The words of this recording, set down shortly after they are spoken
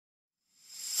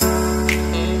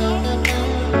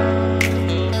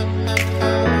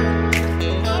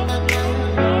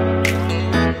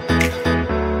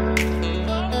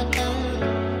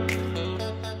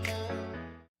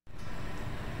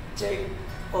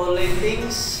all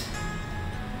landings.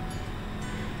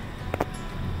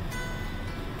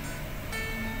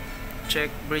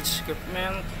 Check bridge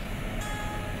equipment.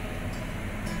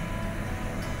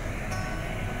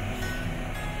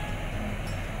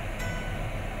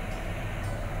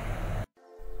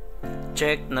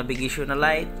 Check navigational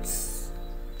lights.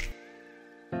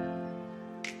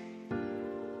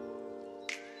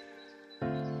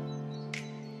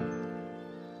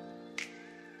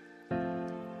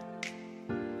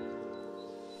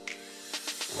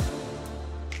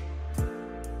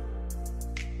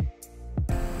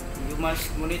 You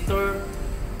must monitor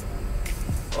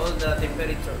all the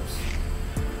temperatures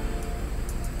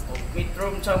of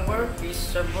midroom chamber, fish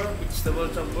chamber, vegetable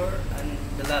chamber, and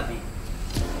the lobby.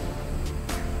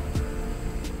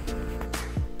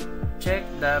 Check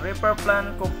the repair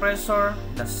plan compressor,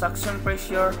 the suction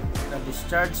pressure, the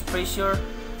discharge pressure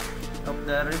of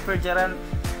the refrigerant,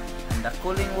 and the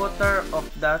cooling water of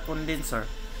the condenser.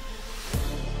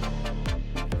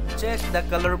 Check the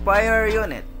calorifier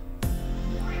unit,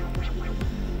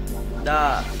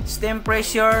 the steam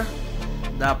pressure,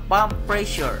 the pump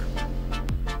pressure.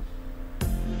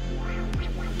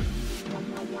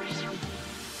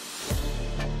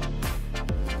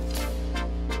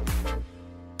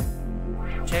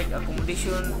 Check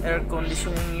accommodation air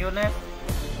conditioning unit,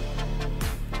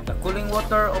 the cooling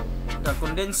water of the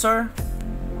condenser,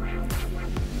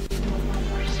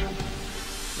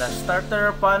 the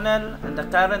starter panel, and the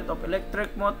current of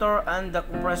electric motor and the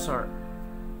compressor.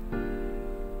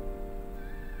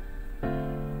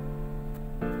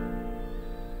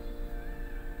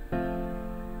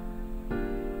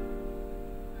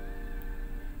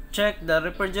 Check the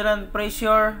refrigerant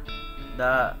pressure,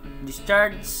 the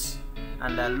discharge,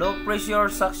 and the low pressure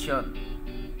suction.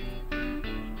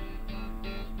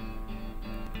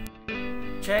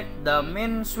 Check the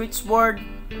main switchboard.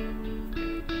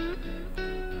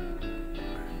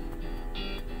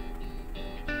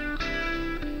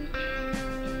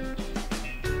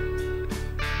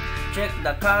 Check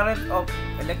the current of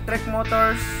electric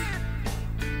motors.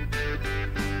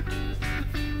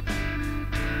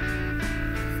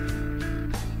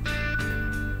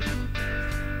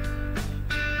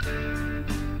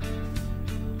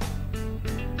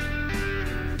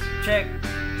 Check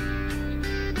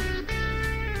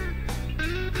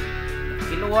the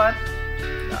kilowatt,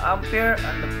 the ampere,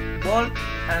 and the volt,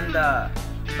 and the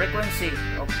frequency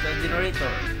of the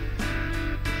generator.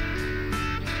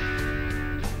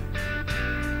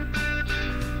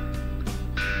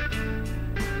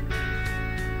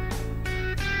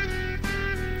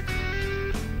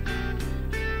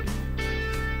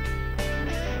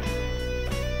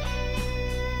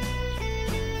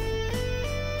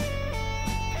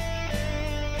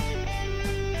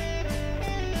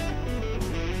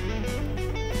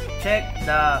 Check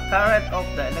the current of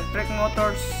the electric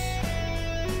motors.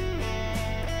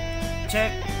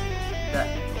 Check the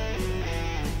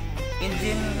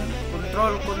engine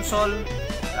control console,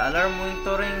 the alarm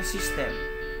monitoring system.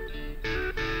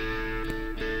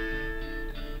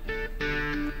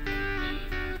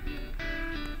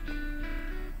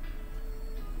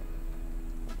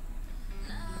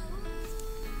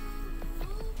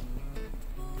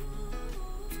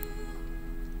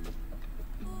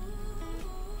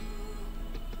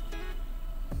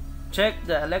 Check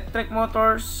the electric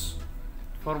motors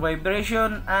for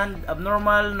vibration and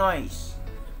abnormal noise.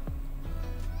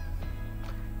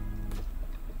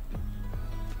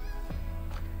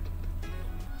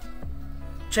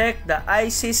 Check the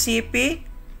ICCP,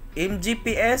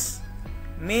 MGPS,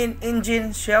 main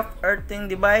engine shaft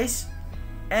earthing device,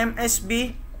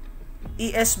 MSB,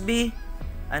 ESB,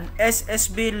 and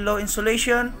SSB low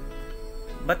insulation,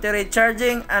 battery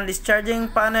charging and discharging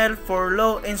panel for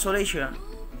low insulation.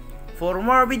 For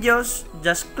more videos,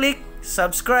 just click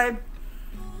subscribe,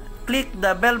 click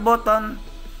the bell button,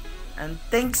 and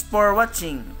thanks for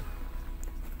watching.